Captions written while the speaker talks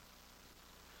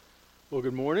Well,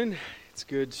 good morning. It's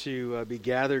good to be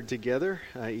gathered together,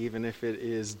 even if it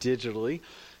is digitally.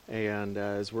 And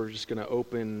as we're just going to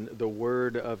open the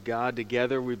Word of God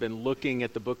together, we've been looking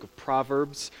at the book of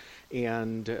Proverbs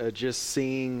and just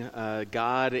seeing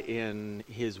God in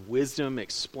His wisdom,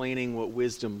 explaining what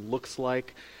wisdom looks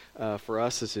like for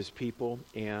us as His people.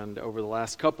 And over the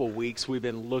last couple of weeks, we've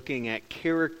been looking at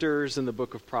characters in the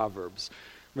book of Proverbs.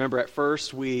 Remember, at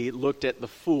first, we looked at the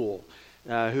fool.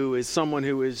 Who is someone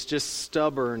who is just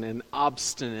stubborn and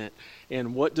obstinate.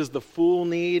 And what does the fool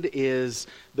need is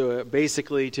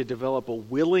basically to develop a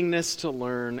willingness to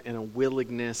learn and a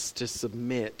willingness to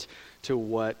submit to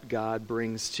what God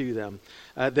brings to them.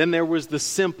 Then there was the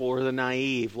simple or the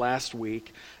naive last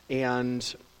week. And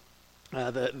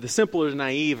the simple or the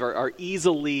naive are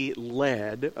easily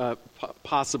led,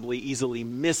 possibly easily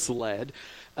misled.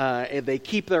 And they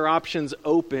keep their options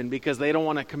open because they don't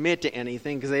want to commit to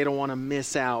anything, because they don't want to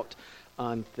miss out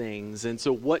on things. And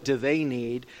so what do they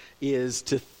need is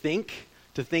to think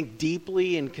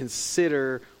deeply and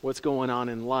consider what's going on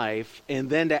in life, and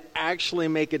then to actually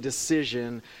make a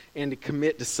decision and to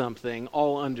commit to something,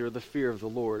 all under the fear of the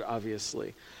Lord,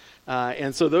 obviously.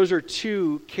 And so those are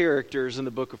two characters in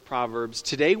the book of Proverbs.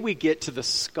 Today we get to the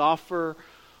scoffer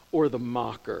or the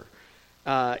mocker.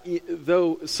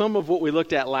 Though some of what we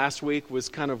looked at last week was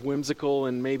kind of whimsical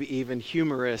and maybe even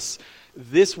humorous,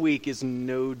 this week is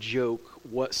no joke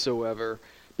whatsoever,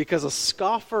 because a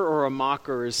scoffer or a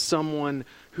mocker is someone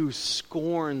who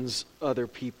scorns other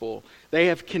people. They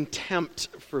have contempt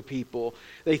for people.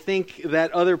 They think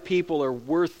that other people are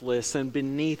worthless and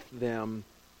beneath them,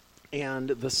 and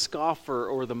the scoffer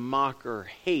or the mocker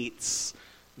hates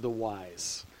the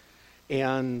wise.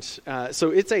 And so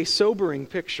it's a sobering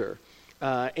picture.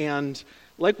 And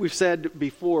like we've said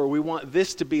before, we want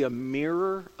this to be a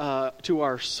mirror to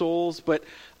our souls, but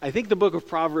I think the book of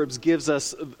Proverbs gives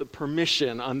us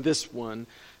permission on this one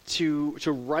to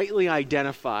rightly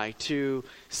identify, to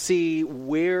see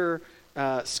where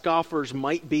scoffers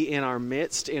might be in our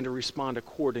midst and to respond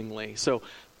accordingly. So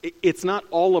it's not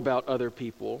all about other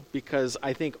people, because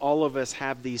I think all of us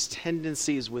have these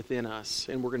tendencies within us,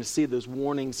 and we're going to see those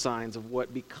warning signs of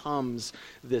what becomes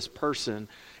this person.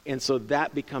 And so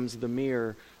that becomes the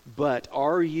mirror. But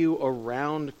are you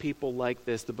around people like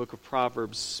this? The book of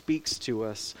Proverbs speaks to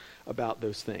us about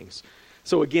those things.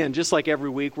 So again, just like every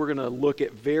week, we're going to look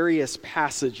at various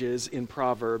passages in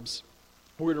Proverbs.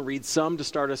 We're going to read some to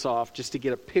start us off, just to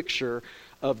get a picture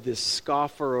of this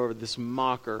scoffer or this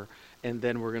mocker. And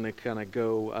then we're going to kind of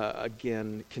go,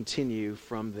 continue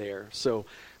from there. So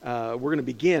we're going to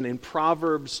begin in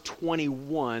Proverbs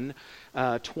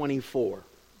 21:24.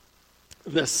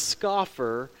 The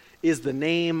scoffer is the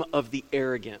name of the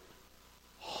arrogant,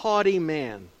 haughty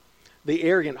man. The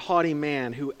arrogant, haughty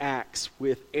man who acts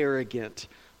with arrogant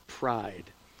pride.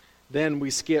 Then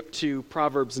we skip to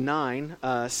Proverbs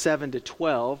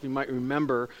 9:7-12. You might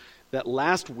remember that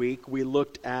last week we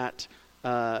looked at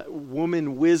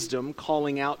woman wisdom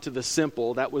calling out to the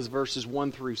simple. That was verses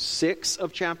 1-6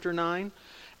 of chapter 9.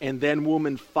 And then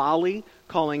woman folly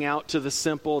calling out to the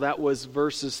simple. That was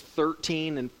verses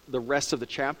 13 and the rest of the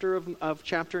chapter of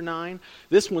chapter 9.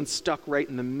 This one stuck right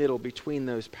in the middle between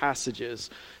those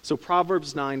passages. So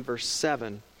Proverbs 9 verse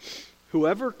 7.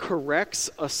 Whoever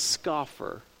corrects a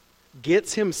scoffer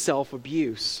gets himself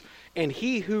abuse, and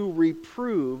he who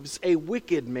reproves a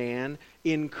wicked man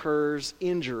incurs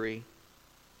injury.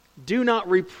 Do not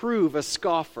reprove a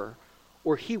scoffer,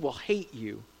 or he will hate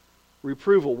you.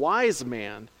 Reprove a wise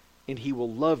man, and he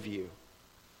will love you.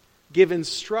 Give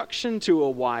instruction to a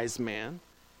wise man,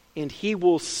 and he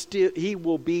will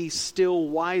be still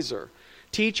wiser.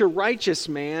 Teach a righteous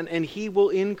man, and he will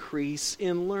increase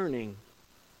in learning.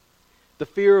 The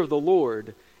fear of the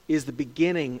Lord is the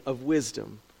beginning of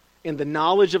wisdom, and the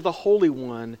knowledge of the Holy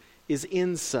One is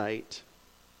insight.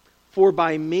 For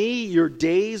by me your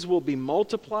days will be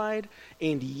multiplied,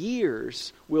 and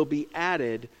years will be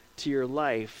added to your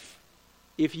life.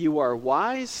 If you are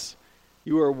wise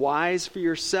for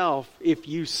yourself. If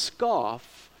you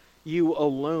scoff, you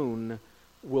alone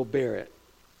will bear it.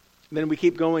 Then we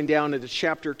keep going down into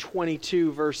chapter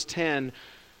 22, verse 10.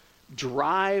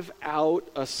 Drive out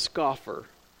a scoffer,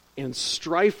 and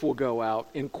strife will go out,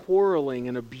 and quarreling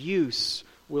and abuse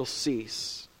will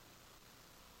cease.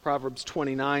 Proverbs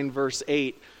 29, verse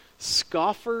 8.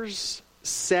 Scoffers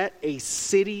set a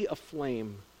city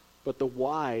aflame, but the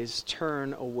wise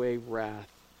turn away wrath.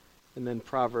 And then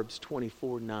Proverbs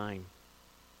 24:9.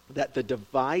 That the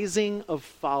devising of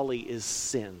folly is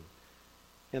sin,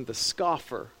 and the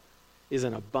scoffer is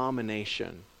an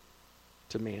abomination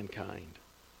to mankind.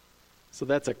 So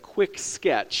that's a quick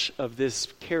sketch of this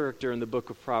character in the book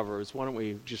of Proverbs. Why don't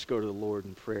we just go to the Lord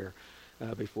in prayer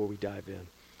before we dive in.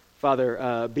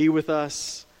 Father, be with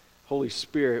us. Holy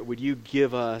Spirit, would you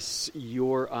give us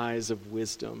your eyes of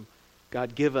wisdom?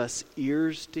 God, give us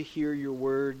ears to hear your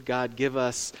word. God, give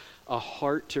us a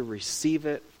heart to receive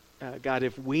it. God,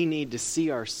 if we need to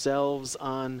see ourselves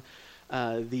on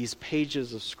these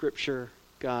pages of Scripture,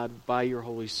 God, by your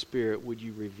Holy Spirit, would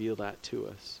you reveal that to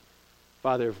us?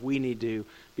 Father, if we need to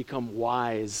become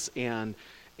wise and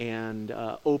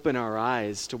open our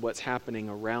eyes to what's happening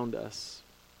around us,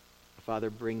 Father,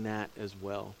 bring that as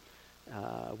well.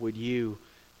 Would you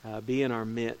be in our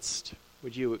midst?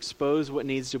 Would you expose what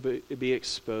needs to be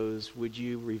exposed? Would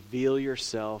you reveal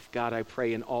yourself? God, I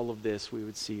pray in all of this we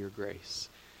would see your grace.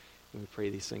 And we pray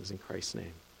these things in Christ's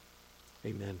name.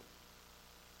 Amen.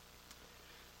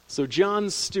 So Jon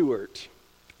Stewart,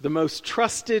 the most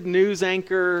trusted news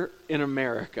anchor in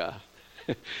America.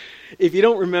 If you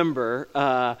don't remember,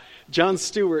 Jon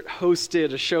Stewart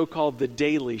hosted a show called The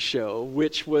Daily Show,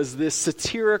 which was this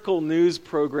satirical news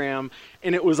program,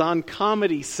 and it was on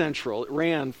Comedy Central. It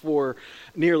ran for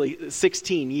nearly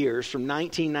 16 years, from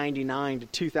 1999 to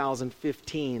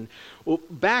 2015. Well,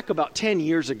 back about 10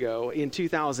 years ago, in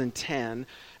 2010,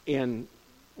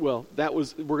 we're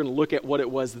going to look at what it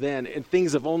was then, and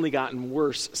things have only gotten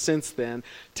worse since then.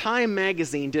 Time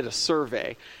magazine did a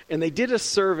survey, and they did a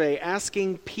survey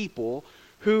asking people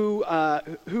who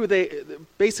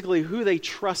they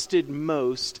trusted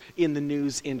most in the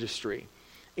news industry,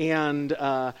 and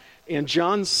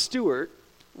Jon Stewart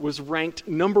was ranked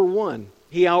number one.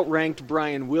 He outranked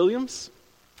Brian Williams.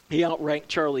 He outranked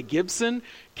Charlie Gibson,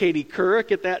 Katie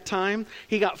Couric at that time.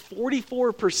 He got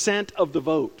 44% of the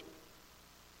vote,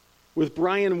 with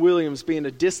Brian Williams being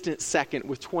a distant second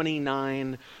with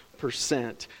 29%.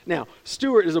 Now,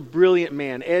 Stewart is a brilliant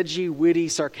man, edgy, witty,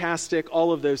 sarcastic,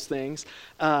 all of those things.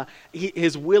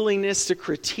 His willingness to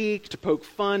critique, to poke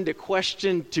fun, to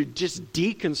question, to just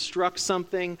deconstruct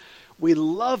something, we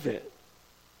love it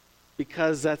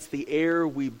because that's the air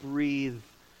we breathe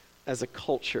as a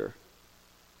culture.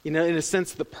 You know, in a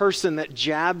sense, the person that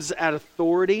jabs at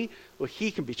authority, well,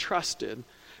 he can be trusted.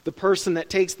 The person that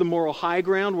takes the moral high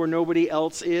ground where nobody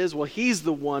else is, well, he's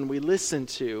the one we listen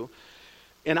to.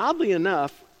 And oddly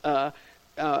enough, a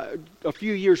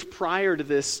few years prior to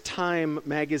this Time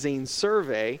magazine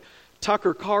survey,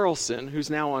 Tucker Carlson, who's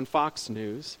now on Fox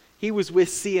News, he was with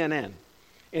CNN.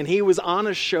 And he was on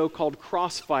a show called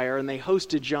Crossfire, and they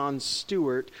hosted Jon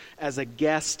Stewart as a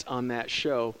guest on that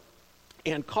show.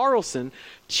 And Carlson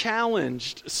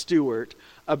challenged Stewart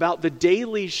about the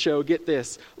Daily Show, get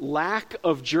this, lack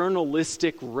of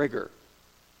journalistic rigor.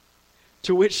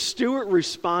 To which Stewart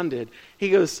responded, he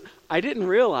goes, I didn't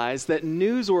realize that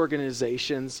news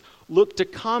organizations look to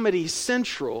Comedy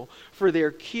Central for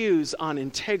their cues on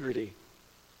integrity.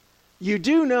 You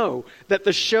do know that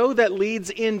the show that leads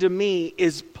into me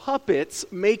is puppets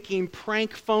making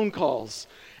prank phone calls.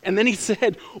 And then he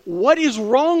said, what is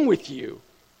wrong with you?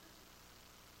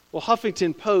 Well,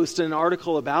 Huffington Post, in an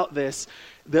article about this,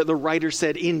 the writer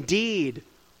said, indeed,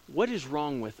 what is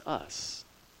wrong with us?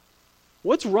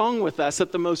 What's wrong with us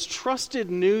that the most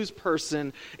trusted news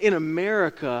person in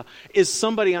America is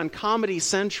somebody on Comedy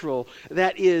Central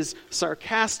that is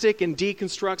sarcastic and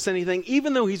deconstructs anything,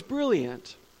 even though he's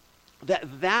brilliant?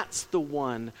 That's the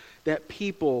one that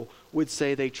people would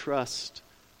say they trust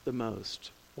the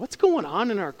most. What's going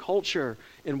on in our culture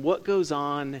and what goes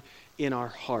on in our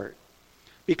heart?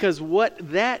 Because what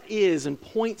that is and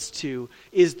points to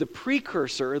is the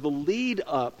precursor, the lead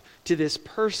up to this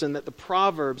person that the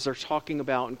Proverbs are talking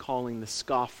about and calling the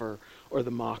scoffer or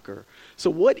the mocker. So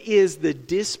what is the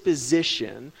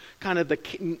disposition, kind of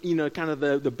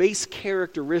the base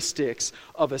characteristics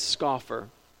of a scoffer?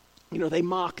 You know, they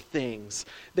mock things.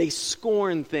 They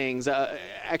scorn things.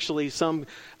 Actually, some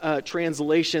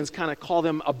translations kind of call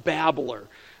them a babbler.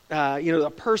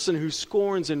 A person who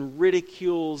scorns and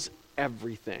ridicules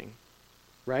everything,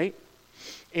 right?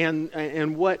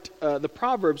 And what the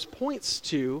Proverbs points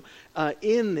to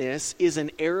in this is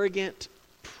an arrogant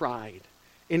pride.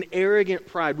 An arrogant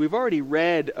pride. We've already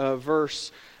read a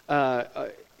verse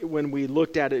when we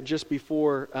looked at it just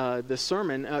before the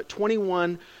sermon,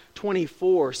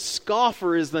 21:24.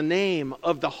 Scoffer is the name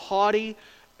of the haughty,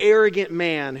 arrogant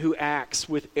man who acts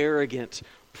with arrogant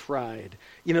pride.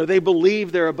 You know, they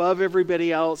believe they're above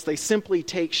everybody else. They simply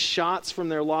take shots from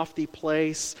their lofty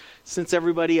place since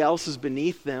everybody else is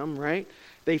beneath them, right?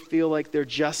 They feel like they're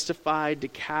justified to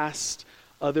cast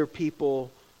other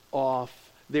people off.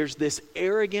 There's this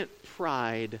arrogant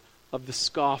pride of the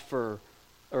scoffer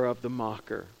or of the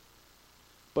mocker.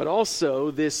 But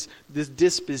also, this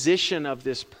disposition of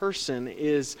this person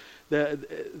is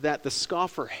that the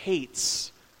scoffer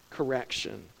hates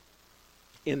correction.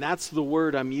 And that's the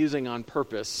word I'm using on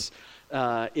purpose.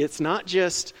 It's not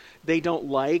just they don't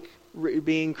like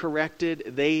being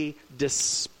corrected, they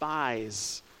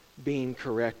despise being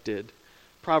corrected.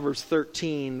 Proverbs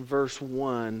 13, verse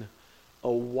 1,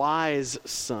 a wise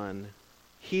son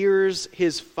hears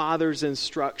his father's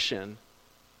instruction,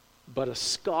 but a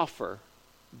scoffer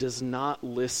does not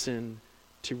listen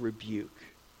to rebuke.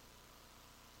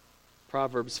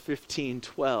 Proverbs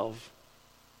 15:12.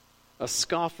 A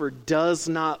scoffer does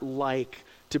not like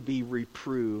to be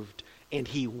reproved, and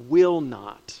he will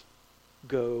not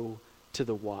go to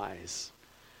the wise.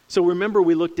 So remember,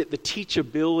 we looked at the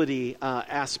teachability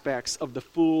aspects of the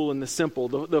fool and the simple.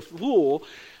 The fool,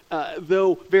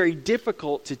 though very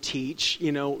difficult to teach,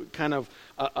 kind of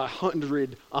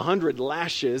 100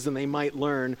 lashes and they might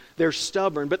learn. They're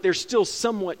stubborn, but they're still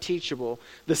somewhat teachable.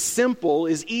 The simple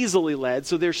is easily led,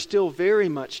 so they're still very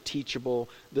much teachable.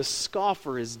 The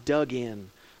scoffer is dug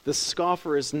in. The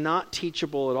scoffer is not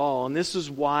teachable at all, and this is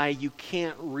why you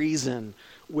can't reason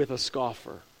with a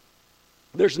scoffer.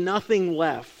 There's nothing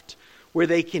left where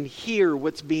they can hear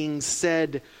what's being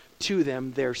said to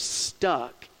them. They're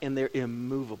stuck and they're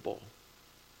immovable.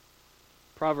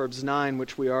 Proverbs 9,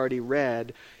 which we already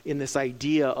read, in this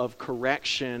idea of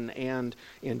correction and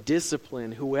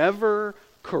discipline, whoever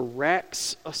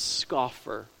corrects a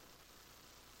scoffer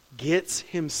gets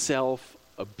himself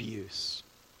abuse.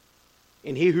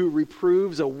 And he who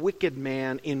reproves a wicked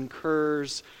man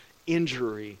incurs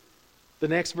injury. The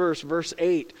next verse, verse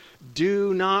 8,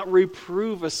 do not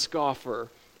reprove a scoffer,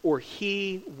 or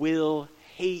he will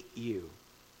hate you.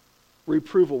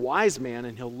 Reprove a wise man,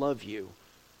 and he'll love you.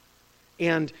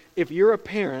 And if you're a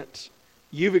parent,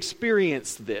 you've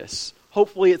experienced this.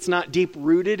 Hopefully it's not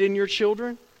deep-rooted in your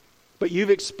children, but you've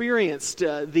experienced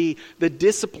the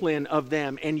discipline of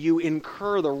them, and you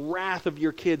incur the wrath of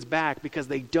your kids back because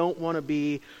they don't want to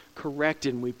be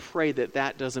corrected. And we pray that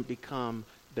that doesn't become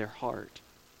their heart.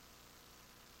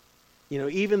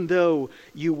 Even though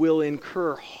you will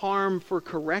incur harm for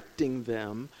correcting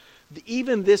them,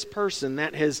 even this person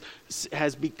that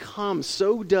has become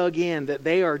so dug in that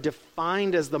they are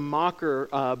defined as the mocker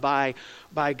by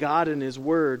God and His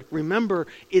Word, remember,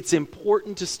 it's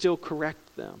important to still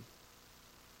correct them.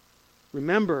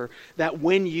 Remember that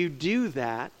when you do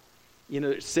that,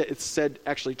 it's said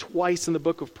actually twice in the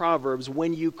book of Proverbs,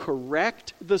 when you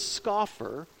correct the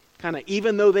scoffer, kind of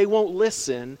even though they won't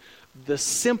listen, the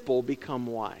simple become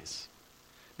wise.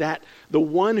 That the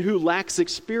one who lacks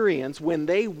experience, when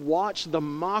they watch the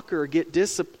mocker get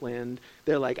disciplined,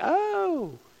 they're like,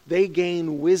 oh, they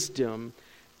gain wisdom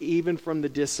even from the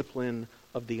discipline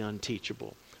of the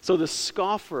unteachable. So the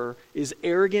scoffer is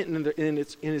arrogant in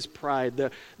his pride.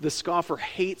 The scoffer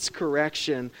hates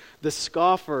correction. The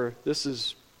scoffer, this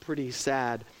is pretty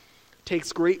sad,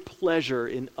 takes great pleasure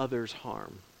in others'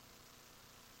 harm.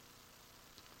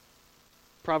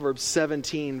 Proverbs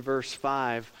 17, verse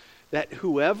 5, that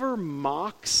whoever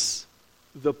mocks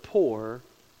the poor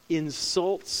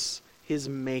insults his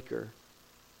maker.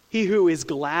 He who is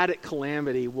glad at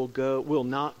calamity will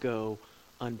not go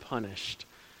unpunished.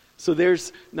 So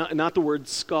there's not the word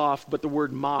scoff, but the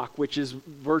word mock, which is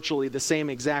virtually the same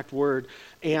exact word.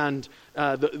 And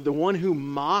the one who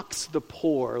mocks the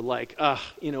poor, like,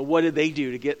 what did they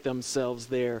do to get themselves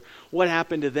there? What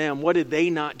happened to them? What did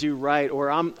they not do right? Or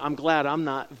I'm glad I'm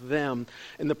not them.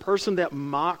 And the person that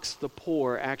mocks the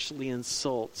poor actually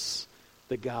insults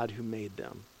the God who made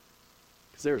them.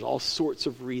 Because there's all sorts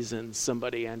of reasons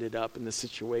somebody ended up in the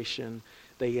situation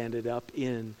they ended up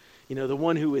in. The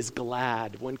one who is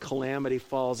glad when calamity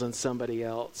falls on somebody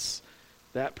else,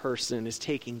 that person is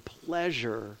taking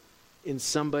pleasure in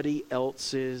somebody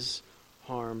else's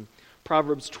harm.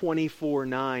 Proverbs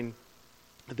 24:9,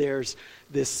 there's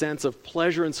this sense of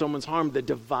pleasure in someone's harm. The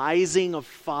devising of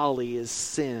folly is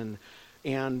sin,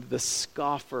 and the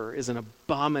scoffer is an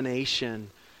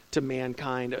abomination to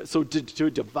mankind. So to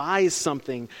devise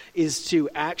something is to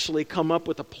actually come up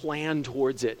with a plan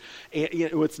towards it. And,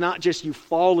 it's not just you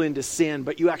fall into sin,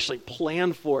 but you actually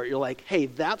plan for it. You're like, hey,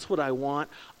 that's what I want.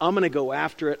 I'm going to go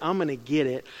after it. I'm going to get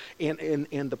it.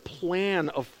 And the plan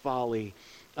of folly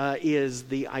is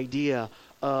the idea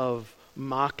of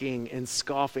mocking and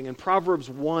scoffing. And Proverbs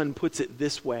 1 puts it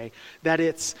this way, that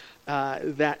it's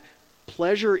that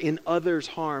pleasure in others'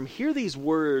 harm. Hear these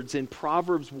words in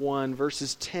Proverbs 1,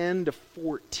 verses 10 to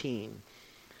 14.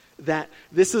 That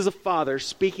this is a father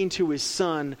speaking to his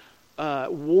son,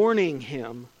 warning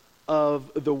him of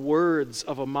the words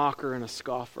of a mocker and a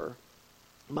scoffer.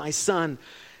 My son,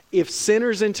 if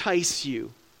sinners entice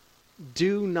you,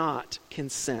 do not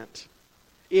consent.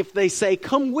 If they say,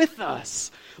 come with us,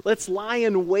 let's lie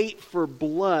in wait for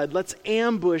blood, let's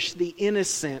ambush the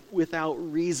innocent without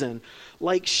reason.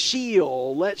 Like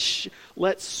Sheol, let's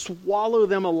swallow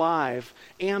them alive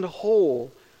and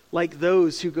whole, like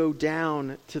those who go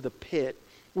down to the pit.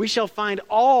 We shall find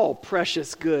all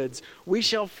precious goods. We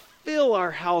shall fill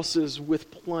our houses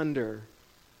with plunder.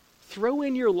 Throw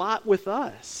in your lot with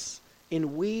us,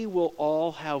 and we will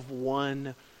all have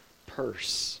one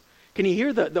purse. Can you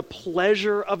hear the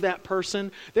pleasure of that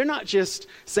person? They're not just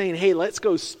saying, hey, let's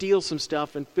go steal some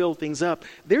stuff and fill things up.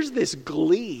 There's this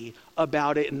glee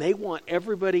about it, and they want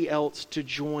everybody else to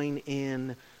join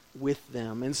in with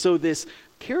them. And so this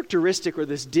characteristic or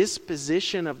this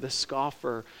disposition of the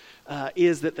scoffer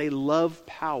is that they love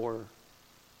power,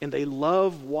 and they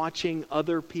love watching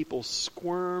other people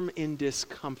squirm in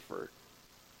discomfort.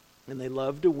 And they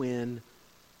love to win.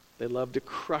 They love to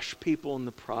crush people in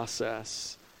the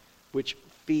process, which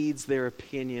feeds their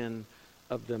opinion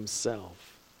of themselves.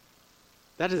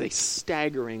 That is a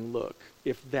staggering look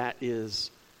if that is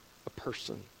a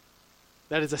person.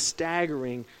 That is a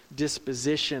staggering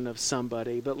disposition of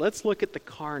somebody. But let's look at the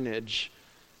carnage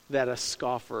that a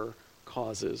scoffer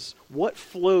causes. What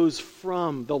flows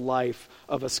from the life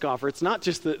of a scoffer? It's not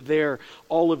just that they're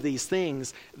all of these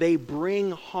things. They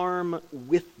bring harm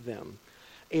with them.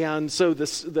 And so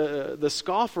the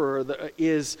scoffer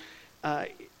is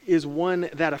one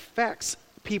that affects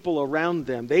people around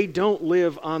them. They don't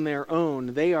live on their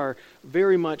own. They are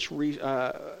very much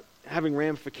having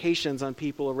ramifications on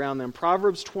people around them.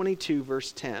 Proverbs 22,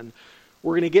 verse 10.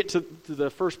 We're going to get to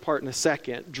the first part in a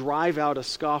second. Drive out a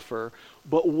scoffer.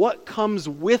 But what comes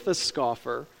with a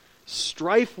scoffer?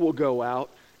 Strife will go out,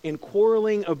 and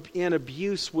quarreling and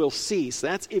abuse will cease.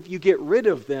 That's if you get rid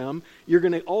of them, you're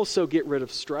going to also get rid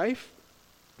of strife,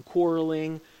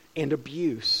 quarreling, and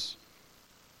abuse.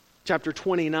 Chapter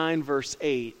 29, verse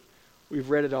 8,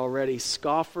 we've read it already.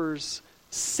 Scoffers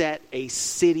set a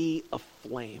city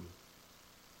aflame.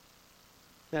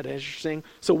 Isn't that interesting?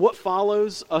 So what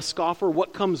follows a scoffer?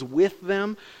 What comes with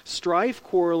them? Strife,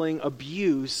 quarreling,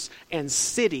 abuse, and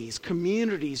cities,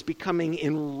 communities becoming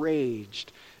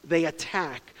enraged. They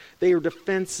attack. They are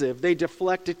defensive. They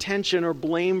deflect attention or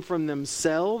blame from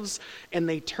themselves, and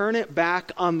they turn it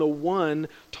back on the one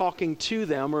talking to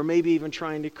them or maybe even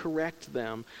trying to correct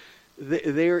them.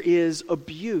 There is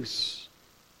abuse,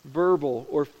 verbal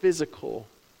or physical.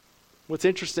 What's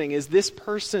interesting is this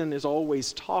person is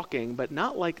always talking, but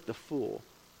not like the fool.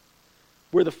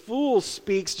 Where the fool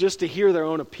speaks just to hear their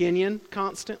own opinion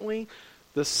constantly,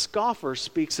 the scoffer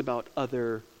speaks about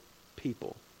other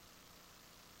people.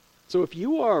 So if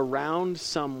you are around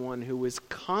someone who is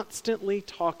constantly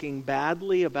talking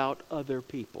badly about other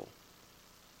people,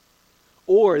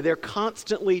 or they're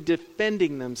constantly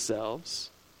defending themselves,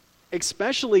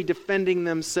 especially defending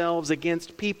themselves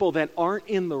against people that aren't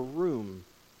in the room,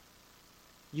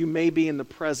 you may be in the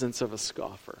presence of a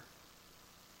scoffer,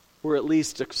 or at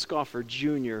least a scoffer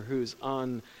junior who's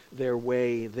on their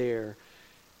way there.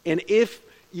 And if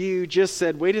you just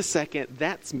said, wait a second,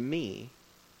 that's me,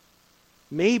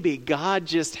 maybe God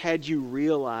just had you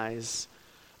realize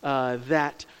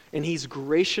that, and He's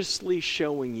graciously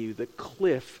showing you the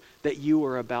cliff that you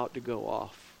are about to go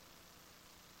off.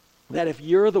 That if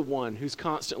you're the one who's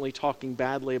constantly talking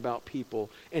badly about people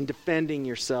and defending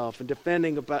yourself and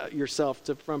defending about yourself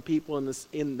from people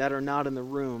that are not in the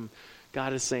room,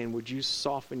 God is saying, would you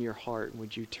soften your heart and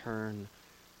would you turn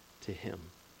to Him?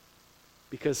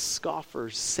 Because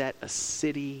scoffers set a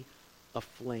city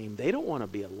aflame. They don't want to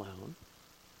be alone.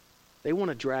 They want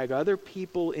to drag other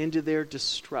people into their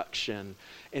destruction.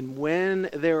 And when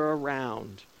they're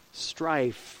around,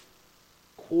 strife,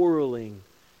 quarreling,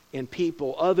 and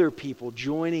other people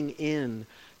joining in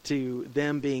to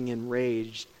them being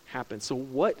enraged happens. So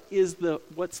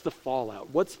what's the fallout?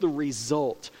 What's the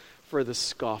result for the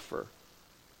scoffer?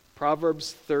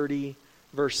 Proverbs 30,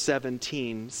 verse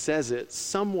 17 says it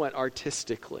somewhat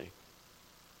artistically.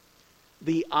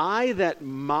 The eye that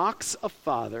mocks a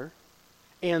father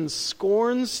and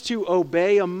scorns to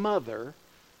obey a mother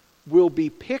will be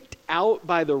picked out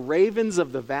by the ravens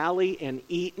of the valley and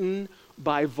eaten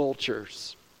by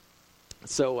vultures.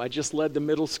 So I just led the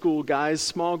middle school guys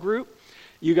small group.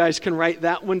 You guys can write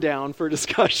that one down for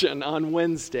discussion on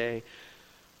Wednesday.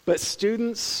 But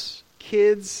students,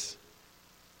 kids,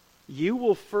 you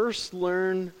will first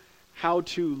learn how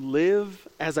to live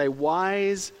as a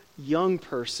wise young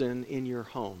person in your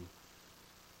home.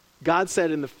 God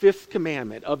said in the 5th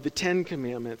commandment of the 10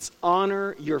 commandments,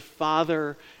 honor your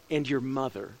father and your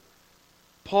mother.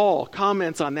 Paul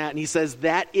comments on that and he says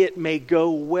that it may go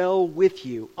well with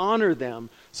you. Honor them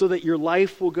so that your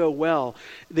life will go well.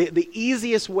 The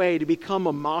easiest way to become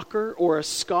a mocker or a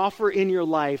scoffer in your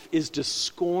life is to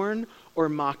scorn or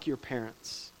mock your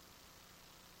parents.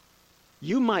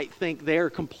 You might think they're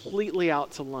completely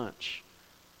out to lunch.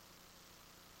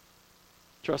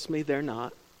 Trust me, they're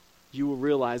not. You will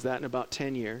realize that in about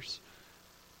 10 years.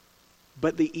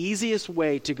 But the easiest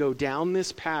way to go down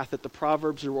this path that the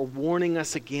Proverbs are warning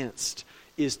us against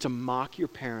is to mock your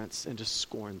parents and to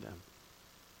scorn them.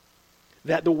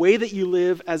 That the way that you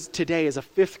live as today as a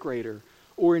 5th grader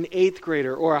or an 8th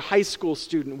grader or a high school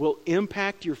student will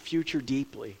impact your future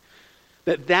deeply.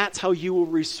 That's how you will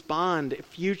respond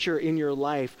future in your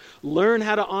life. Learn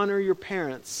how to honor your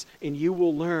parents, and you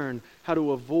will learn how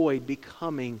to avoid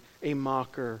becoming a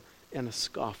mocker and a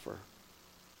scoffer.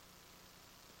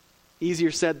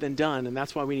 Easier said than done, and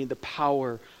that's why we need the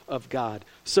power of God.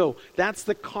 So that's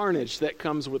the carnage that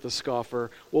comes with a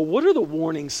scoffer. Well, what are the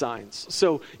warning signs?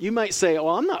 So you might say,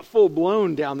 well, I'm not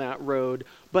full-blown down that road,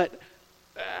 but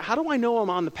how do I know I'm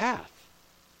on the path?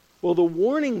 Well, the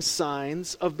warning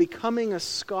signs of becoming a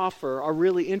scoffer are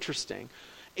really interesting,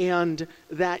 and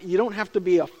that you don't have to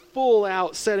be a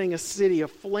full-out setting a city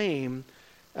aflame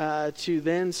to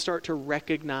then start to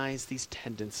recognize these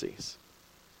tendencies.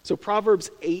 So Proverbs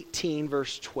 18,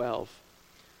 verse 12.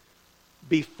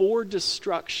 Before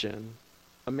destruction,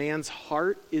 a man's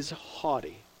heart is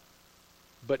haughty,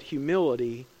 but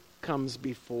humility comes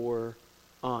before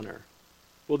honor.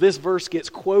 Well, this verse gets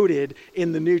quoted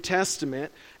in the New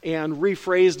Testament and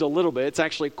rephrased a little bit. It's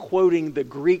actually quoting the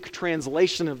Greek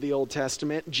translation of the Old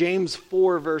Testament, James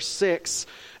 4, verse 6,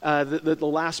 the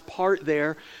last part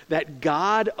there, that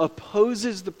God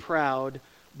opposes the proud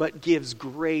but gives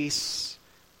grace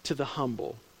to the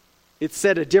humble. It's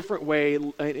said a different way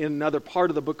in another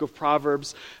part of the book of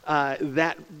Proverbs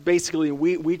that basically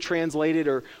we translated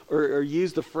or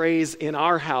use the phrase in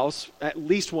our house at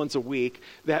least once a week,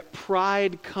 that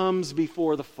pride comes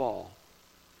before the fall.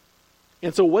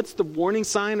 And so what's the warning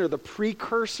sign or the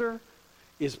precursor?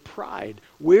 Is pride.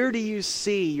 Where do you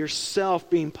see yourself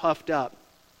being puffed up?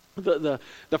 The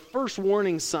first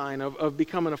warning sign of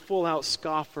becoming a full-out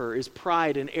scoffer is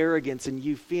pride and arrogance and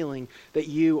you feeling that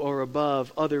you are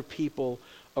above other people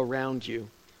around you.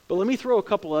 But let me throw a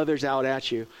couple others out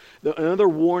at you. Another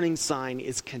warning sign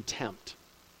is contempt.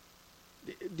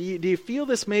 Do you feel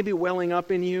this maybe welling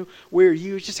up in you where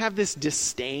you just have this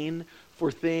disdain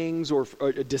for things or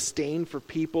a disdain for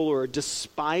people or a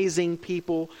despising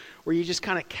people where you just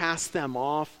kind of cast them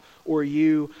off? Or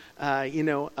Dan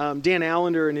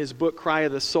Allender in his book, Cry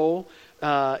of the Soul,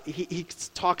 he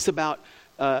talks about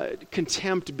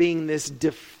contempt being this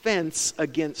defense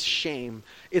against shame.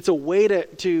 It's a way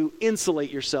to insulate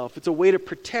yourself. It's a way to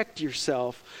protect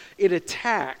yourself. It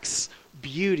attacks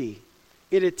beauty.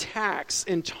 It attacks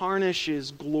and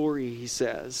tarnishes glory, he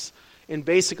says. And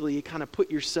basically, you kind of put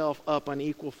yourself up on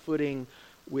equal footing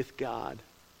with God.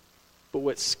 But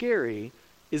what's scary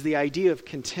is the idea of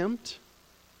contempt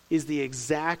is the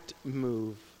exact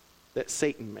move that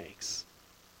Satan makes.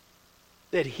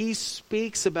 That he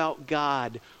speaks about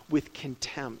God with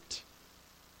contempt.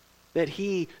 That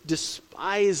he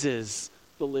despises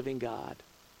the living God.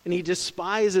 And he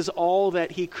despises all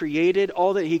that he created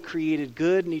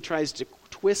good, and he tries to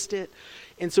twist it.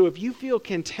 And so if you feel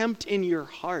contempt in your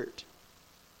heart,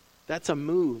 that's a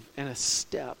move and a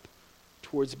step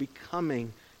towards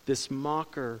becoming this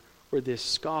mocker or this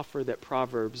scoffer that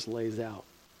Proverbs lays out.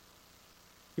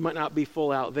 You might not be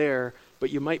full out there, but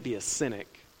you might be a cynic.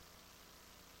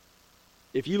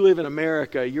 If you live in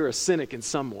America, you're a cynic in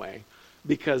some way.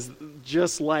 Because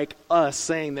just like us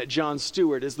saying that Jon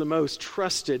Stewart is the most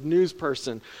trusted news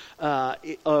person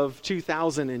of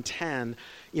 2010,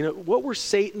 what were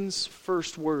Satan's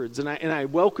first words? And I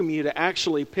welcome you to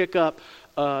actually pick up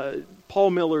Paul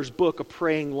Miller's book, A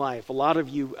Praying Life. A lot of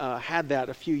you had that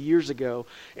a few years ago.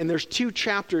 And there's 2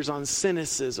 chapters on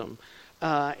cynicism.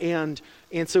 And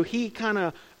so he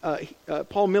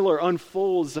Paul Miller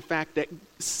unfolds the fact that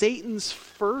Satan's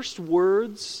first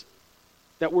words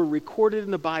that were recorded in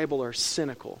the Bible are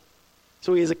cynical.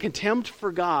 So he has a contempt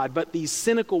for God, but these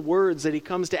cynical words that he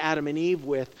comes to Adam and Eve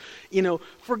with,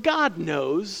 for God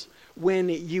knows when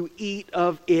you eat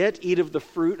of the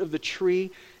fruit of the tree,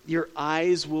 your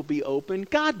eyes will be open.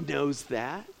 God knows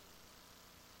that.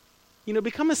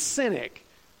 Become a cynic.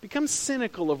 Become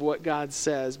cynical of what God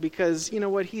says because,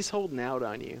 he's holding out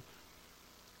on you.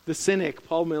 The cynic,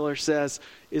 Paul Miller says,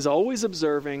 is always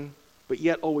observing, but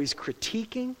yet always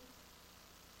critiquing,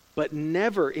 but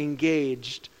never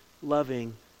engaged,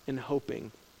 loving, and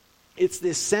hoping. It's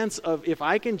this sense of if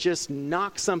I can just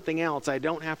knock something else, I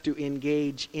don't have to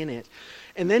engage in it.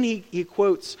 And then he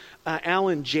quotes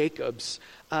Alan Jacobs.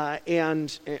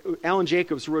 And Alan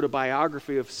Jacobs wrote a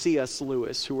biography of C.S.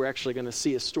 Lewis, who we're actually going to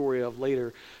see a story of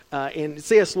later. And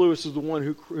C.S. Lewis is the one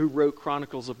who wrote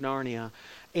Chronicles of Narnia.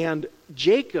 And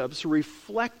Jacobs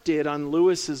reflected on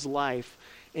Lewis's life,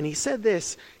 and he said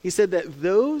this. He said that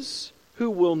those who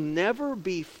will never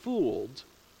be fooled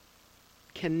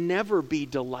can never be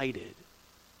delighted.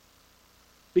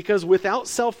 Because without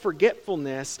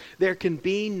self-forgetfulness, there can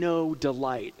be no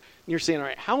delight. And you're saying, all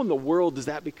right, how in the world does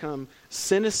that become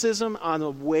cynicism on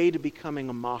the way to becoming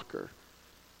a mocker?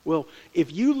 Well,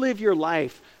 if you live your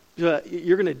life,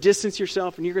 you're going to distance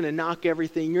yourself and you're going to knock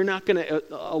everything. You're not going to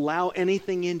allow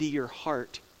anything into your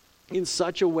heart in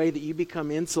such a way that you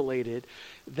become insulated.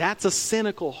 That's a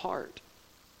cynical heart.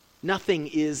 Nothing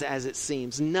is as it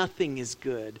seems. Nothing is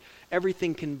good.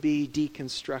 Everything can be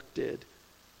deconstructed.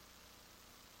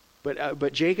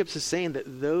 But Jacobs is saying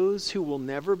that those who will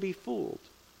never be fooled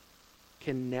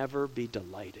can never be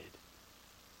delighted.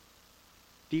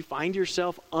 Do you find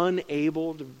yourself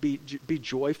unable to be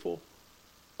joyful?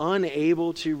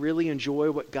 Unable to really enjoy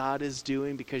what God is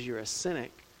doing because you're a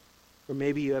cynic? Or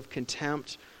maybe you have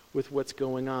contempt with what's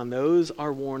going on. Those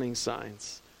are warning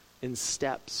signs and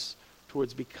steps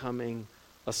towards becoming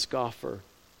a scoffer.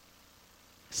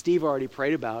 Steve already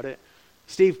prayed about it.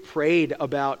 Steve prayed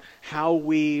about how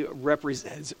we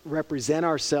represent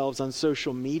ourselves on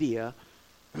social media,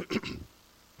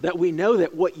 that we know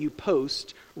that what you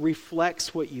post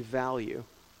reflects what you value.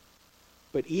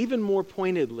 But even more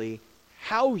pointedly,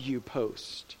 how you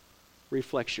post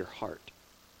reflects your heart.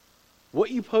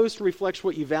 What you post reflects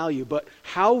what you value, but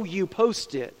how you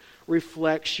post it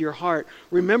reflects your heart.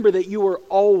 Remember that you are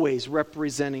always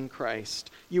representing Christ.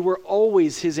 You are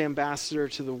always his ambassador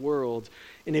to the world.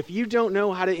 And if you don't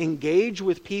know how to engage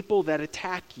with people that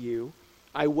attack you,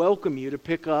 I welcome you to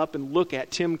pick up and look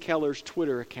at Tim Keller's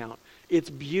Twitter account. It's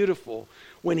beautiful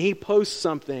when he posts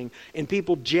something and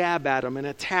people jab at him and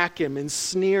attack him and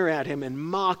sneer at him and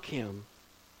mock him.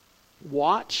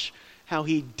 Watch how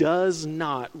he does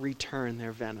not return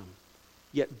their venom,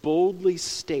 yet boldly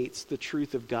states the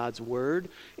truth of God's word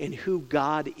and who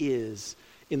God is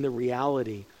in the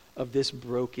reality of this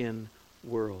broken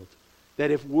world. That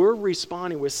if we're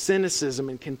responding with cynicism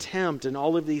and contempt and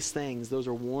all of these things, those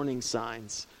are warning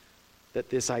signs that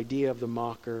this idea of the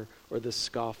mocker or the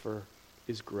scoffer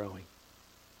is growing.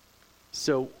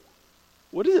 So,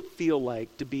 what does it feel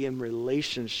like to be in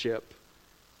relationship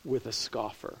with a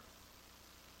scoffer?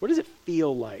 What does it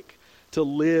feel like to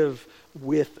live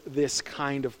with this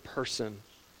kind of person?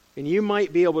 And you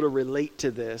might be able to relate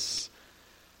to this.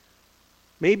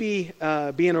 Maybe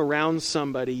being around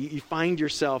somebody, you find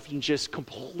yourself in just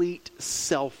complete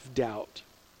self-doubt.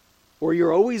 Or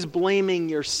you're always blaming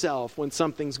yourself when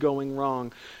something's going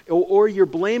wrong. Or you're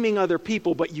blaming other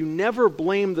people, but you never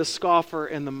blame the scoffer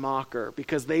and the mocker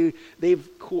because they've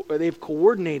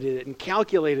coordinated it and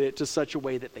calculated it to such a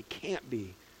way that they can't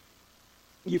be.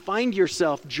 You find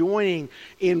yourself joining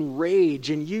in rage,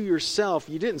 and you yourself,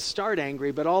 you didn't start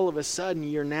angry, but all of a sudden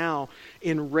you're now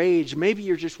in rage. Maybe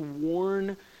you're just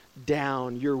worn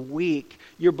down, you're weak,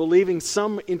 you're believing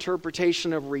some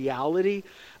interpretation of reality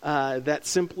that's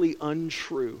simply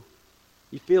untrue.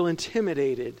 You feel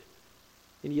intimidated,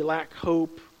 and you lack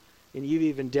hope, and you've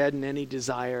even deadened any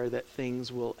desire that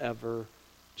things will ever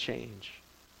change.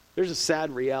 There's a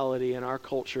sad reality in our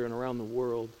culture and around the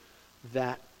world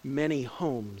that many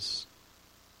homes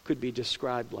could be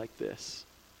described like this.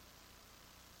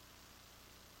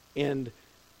 And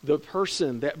the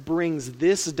person that brings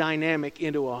this dynamic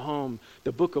into a home,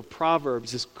 the book of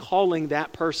Proverbs is calling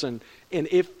that person. And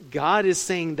if God is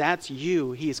saying that's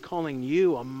you, he is calling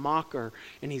you a mocker,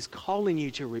 and he's calling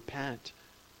you to repent.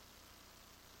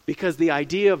 Because the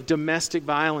idea of domestic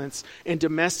violence and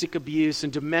domestic abuse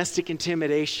and domestic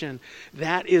intimidation,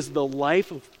 that is the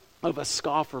life of a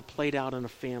scoffer played out in a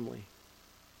family.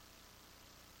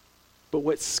 But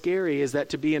what's scary is that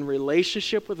to be in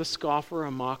relationship with a scoffer,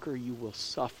 a mocker, you will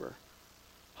suffer.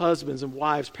 Husbands and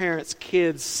wives, parents,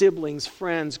 kids, siblings,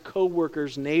 friends,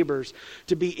 co-workers, neighbors,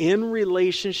 to be in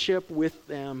relationship with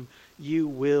them, you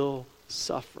will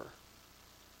suffer.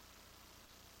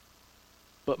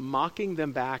 But mocking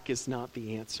them back is not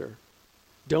the answer.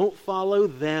 Don't follow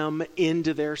them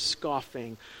into their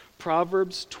scoffing.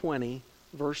 Proverbs 20,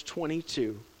 verse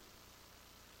 22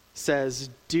 says,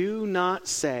 "Do not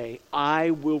say,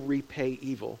 'I will repay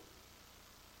evil,'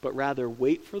 but rather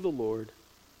wait for the Lord,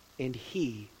 and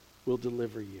he will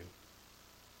deliver you."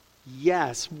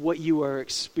 Yes, what you are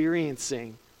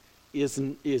experiencing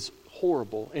is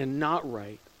horrible and not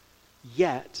right.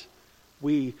 Yet,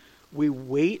 we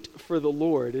wait for the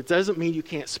Lord. It doesn't mean you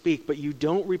can't speak, but you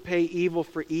don't repay evil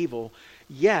for evil.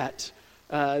 Yet,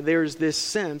 there's this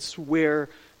sense where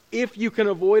if you can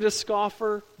avoid a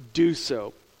scoffer, do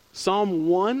so. Psalm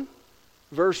 1,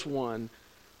 verse 1,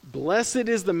 "Blessed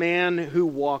is the man who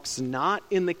walks not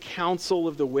in the counsel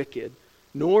of the wicked,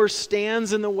 nor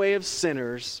stands in the way of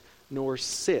sinners, nor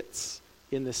sits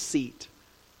in the seat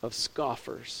of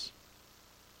scoffers."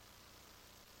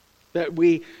 But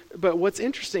what's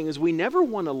interesting is we never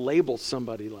want to label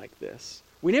somebody like this.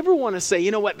 We never want to say, you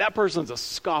know what, that person's a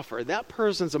scoffer, that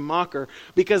person's a mocker,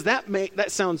 because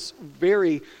that sounds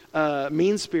very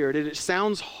mean-spirited. It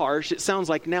sounds harsh. It sounds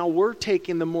like now we're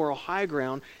taking the moral high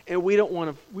ground, and we don't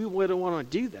want to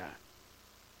do that.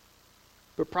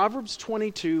 But Proverbs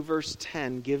 22, verse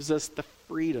 10 gives us the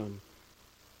freedom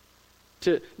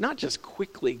to not just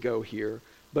quickly go here,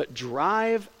 but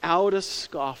drive out a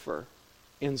scoffer,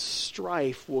 and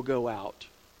strife will go out,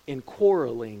 and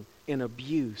quarreling and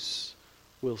abuse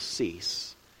will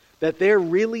cease. That there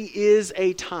really is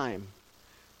a time.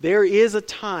 There is a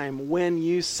time when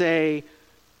you say,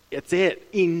 it's it,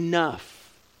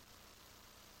 enough.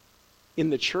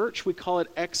 In the church, we call it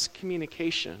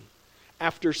excommunication.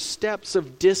 After steps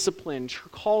of discipline,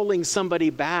 calling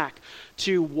somebody back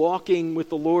to walking with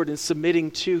the Lord and submitting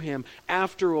to Him,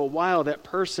 after a while that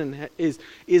person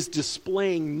is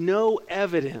displaying no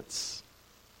evidence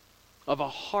of a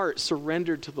heart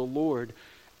surrendered to the Lord,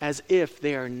 as if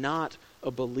they are not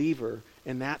a believer,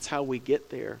 and that's how we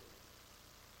get there.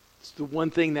 It's the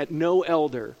one thing that no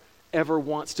elder ever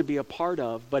wants to be a part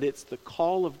of, but it's the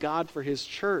call of God for His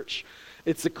church.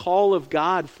 It's the call of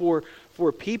God for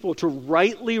people to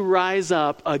rightly rise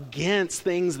up against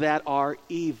things that are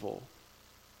evil.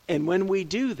 And when we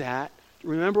do that,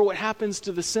 remember what happens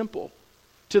to the simple.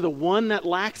 To the one that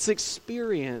lacks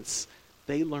experience,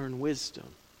 they learn wisdom.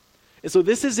 And so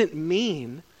this isn't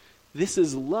mean, this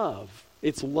is love.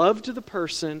 It's love to the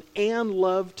person and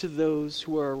love to those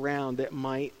who are around that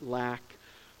might lack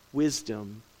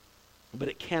wisdom. But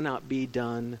it cannot be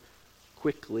done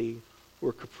quickly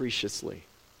or capriciously.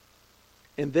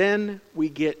 And then we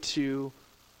get to,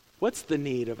 what's the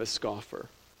need of a scoffer?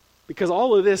 Because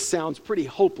all of this sounds pretty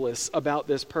hopeless about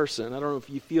this person. I don't know if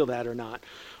you feel that or not.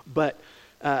 But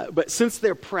since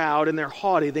they're proud and they're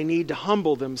haughty, they need to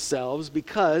humble themselves,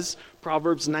 because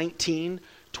Proverbs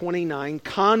 19:29,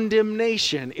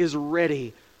 condemnation is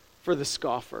ready for the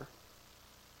scoffer,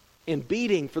 and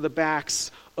beating for the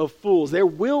backs of fools. There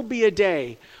will be a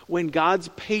day when God's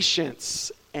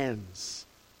patience ends.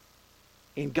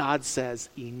 And God says,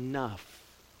 enough.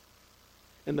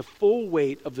 And the full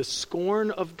weight of the scorn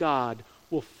of God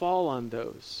will fall on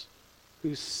those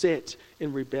who sit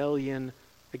in rebellion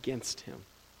against Him.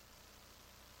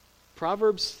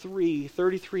 Proverbs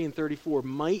 3:33 and 34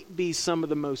 might be some of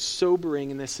the most sobering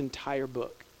in this entire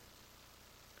book.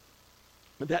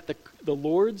 That the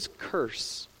Lord's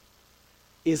curse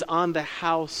is on the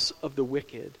house of the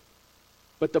wicked,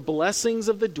 but the blessings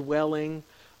of the dwelling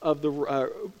of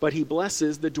but He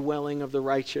blesses the dwelling of the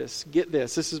righteous. Get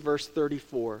this. This is verse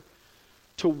 34.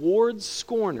 Towards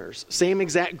scorners, same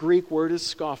exact Greek word as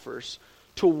scoffers.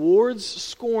 Towards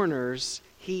scorners,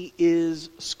 He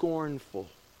is scornful,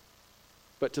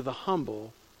 but to the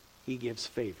humble, He gives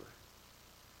favor.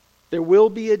 There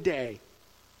will be a day.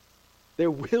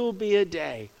 There will be a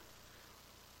day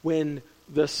when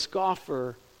the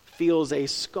scoffer feels a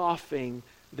scoffing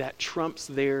that trumps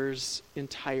theirs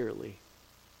entirely.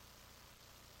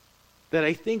 That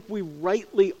I think we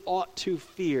rightly ought to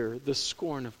fear the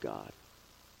scorn of God.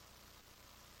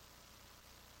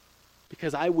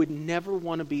 Because I would never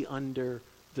want to be under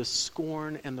the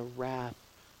scorn and the wrath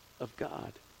of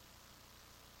God.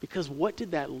 Because what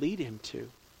did that lead Him to?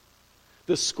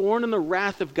 The scorn and the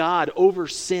wrath of God over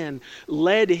sin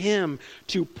led Him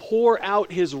to pour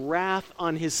out His wrath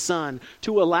on His Son,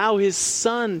 to allow His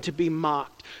Son to be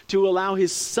mocked, to allow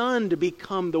His Son to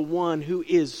become the one who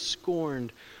is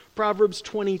scorned. Proverbs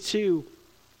 22,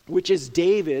 which is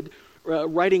David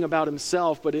writing about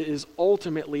himself, but it is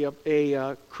ultimately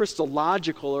a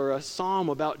Christological or a psalm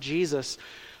about Jesus.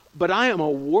 But I am a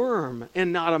worm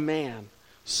and not a man,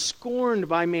 scorned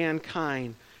by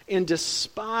mankind and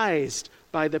despised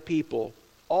by the people.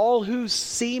 All who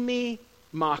see me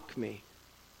mock me,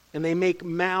 and they make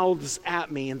mouths at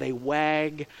me, and they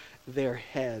wag their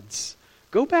heads.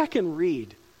 Go back and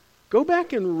read. Go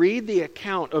back and read the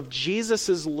account of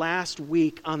Jesus' last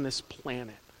week on this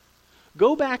planet.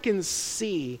 Go back and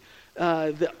see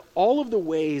all of the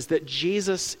ways that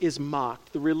Jesus is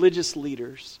mocked. The religious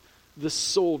leaders, the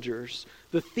soldiers,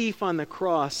 the thief on the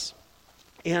cross,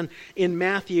 And in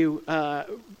Matthew,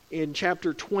 in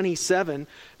chapter 27,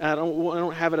 I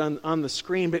don't have it on the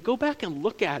screen, but go back and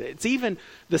look at it. It's even,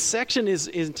 the section is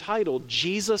entitled,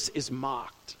 Jesus is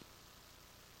Mocked.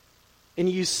 And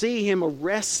you see him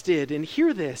arrested, and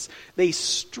hear this, they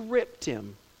stripped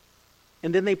him,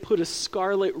 and then they put a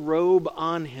scarlet robe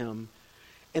on him,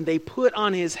 and they put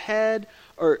on his head,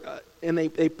 and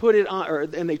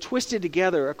they twisted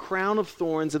together a crown of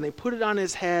thorns, and they put it on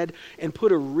his head, and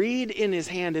put a reed in his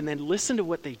hand, and then listen to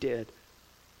what they did.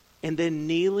 And then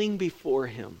kneeling before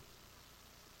him,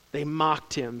 they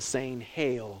mocked him, saying,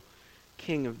 "Hail,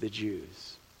 King of the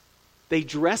Jews." They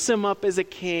dress him up as a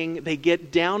king, they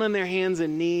get down on their hands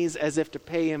and knees as if to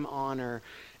pay him honor,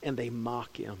 and they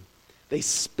mock him. They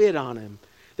spit on him.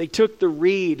 They took the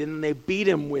reed and they beat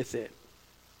him with it.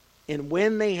 And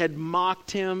when they had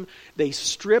mocked him, they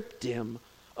stripped him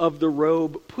of the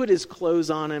robe, put his clothes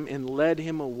on him, and led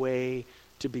him away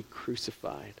to be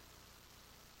crucified.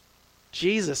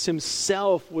 Jesus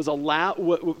himself was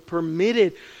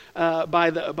permitted by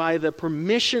the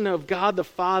permission of God the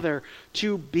Father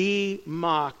to be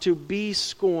mocked, to be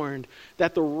scorned,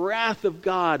 that the wrath of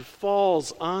God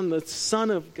falls on the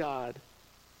Son of God.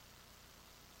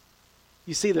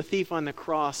 You see the thief on the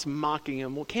cross mocking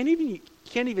him. Well, can't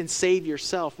even save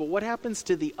yourself. But what happens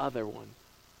to the other one?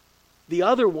 The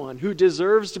other one who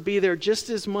deserves to be there just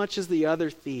as much as the other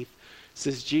thief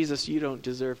says, "Jesus, you don't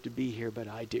deserve to be here, but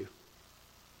I do.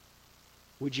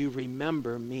 Would you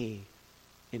remember me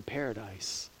in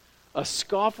paradise?" A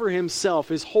scoffer himself,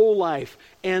 his whole life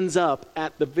ends up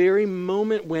at the very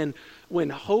moment when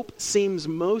hope seems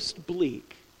most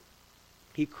bleak.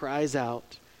 He cries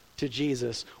out to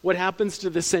Jesus. What happens to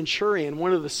the centurion,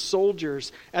 one of the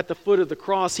soldiers at the foot of the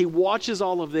cross? He watches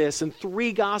all of this, and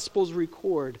 3 Gospels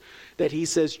record that he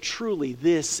says, "Truly,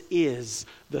 this is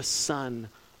the Son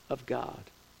of God."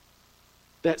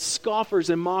 That scoffers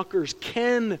and mockers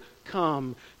can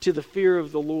come to the fear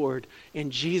of the Lord.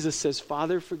 And Jesus says,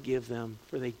 "Father, forgive them,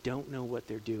 for they don't know what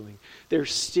they're doing." There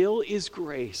still is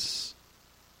grace.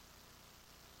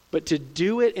 But to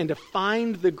do it and to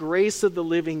find the grace of the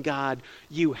living God,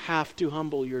 you have to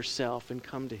humble yourself and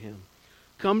come to him.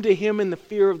 Come to him in the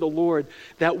fear of the Lord,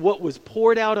 that what was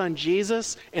poured out on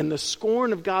Jesus and the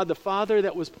scorn of God the Father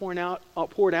that was poured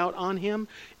out on him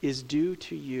is due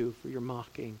to you for your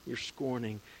mocking, your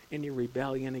scorning, and your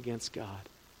rebellion against God.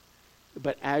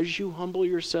 But as you humble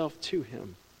yourself to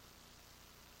him,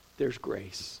 there's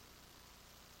grace.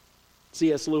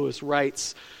 C.S. Lewis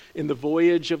writes in The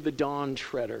Voyage of the Dawn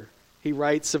Treader, he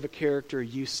writes of a character,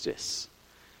 Eustace.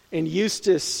 And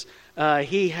Eustace,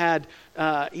 he had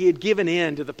given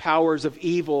in to the powers of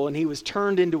evil, and he was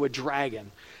turned into a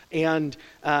dragon. And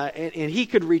he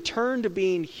could return to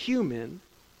being human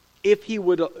if he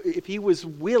was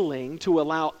willing to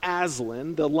allow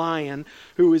Aslan, the lion,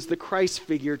 who is the Christ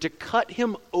figure, to cut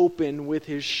him open with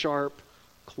his sharp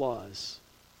claws.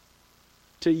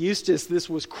 To Eustace, this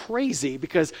was crazy,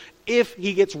 because if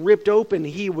he gets ripped open,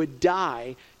 he would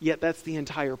die, yet that's the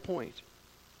entire point.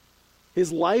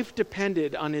 His life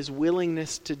depended on his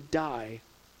willingness to die.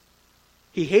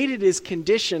 He hated his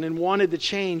condition and wanted to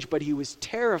change, but he was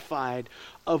terrified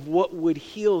of what would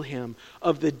heal him,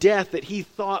 of the death that he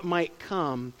thought might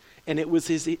come. And it was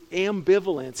his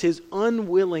ambivalence, his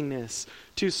unwillingness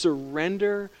to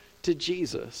surrender to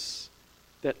Jesus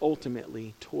that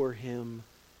ultimately tore him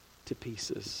to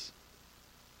pieces.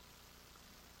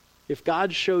 If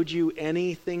God showed you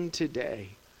anything today,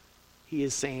 he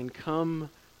is saying, "Come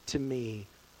to me,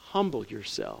 humble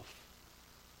yourself.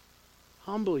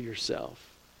 Humble yourself,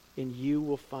 and you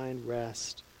will find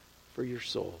rest for your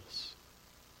souls."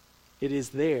 It is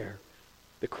there,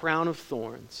 the crown of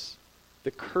thorns,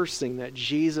 the cursing that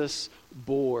Jesus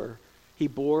bore. He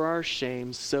bore our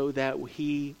shame so that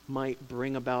he might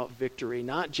bring about victory,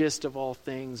 not just of all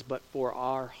things, but for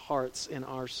our hearts and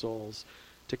our souls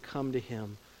to come to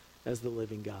him as the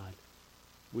living God.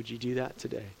 Would you do that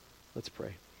today? Let's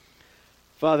pray.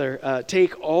 Father,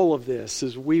 take all of this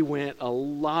as we went a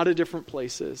lot of different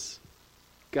places.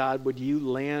 God, would you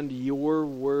land your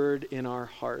word in our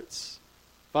hearts?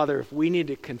 Father, if we need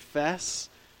to confess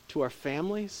to our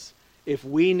families, if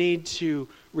we need to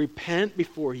repent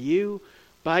before you,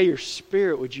 by your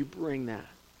Spirit, would you bring that?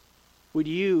 Would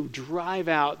you drive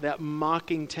out that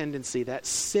mocking tendency, that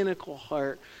cynical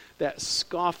heart, that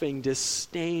scoffing,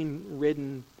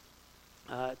 disdain-ridden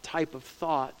type of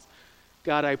thought?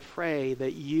 God, I pray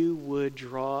that you would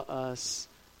draw us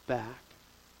back.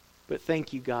 But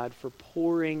thank you, God, for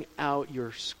pouring out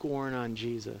your scorn on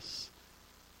Jesus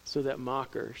so that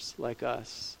mockers like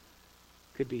us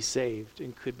could be saved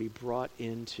and could be brought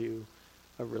into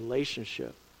a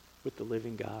relationship with the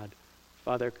living God.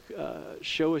 Father,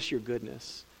 show us your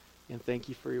goodness, and thank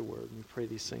you for your word. We pray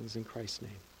these things in Christ's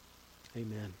name.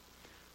 Amen.